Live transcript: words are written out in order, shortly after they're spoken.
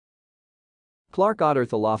Clark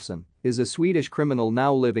Oderth Olofsson is a Swedish criminal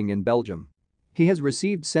now living in Belgium. He has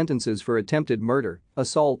received sentences for attempted murder,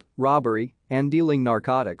 assault, robbery, and dealing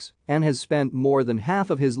narcotics, and has spent more than half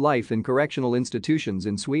of his life in correctional institutions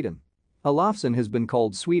in Sweden. Olofsson has been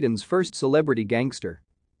called Sweden's first celebrity gangster.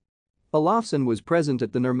 Olofsson was present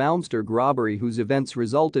at the Malmsteg robbery, whose events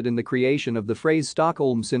resulted in the creation of the phrase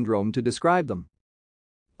Stockholm Syndrome to describe them.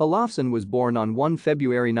 Olofsson was born on 1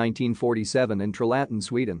 February 1947 in Trollhättan,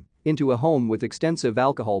 Sweden, into a home with extensive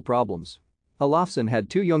alcohol problems. Olofsson had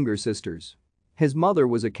two younger sisters. His mother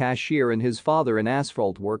was a cashier and his father an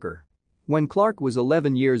asphalt worker. When Clark was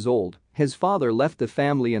 11 years old, his father left the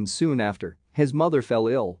family and soon after, his mother fell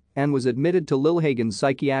ill and was admitted to Lillhagen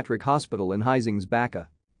Psychiatric Hospital in Hisings-Backa.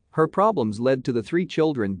 Her problems led to the three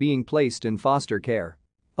children being placed in foster care.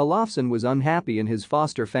 Olofsson was unhappy in his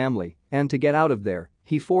foster family, and to get out of there,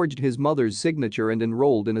 he forged his mother's signature and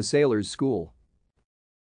enrolled in a sailor's school.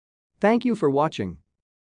 Thank you for watching.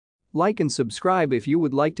 Like and subscribe if you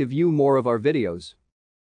would like to view more of our videos.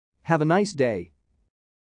 Have a nice day.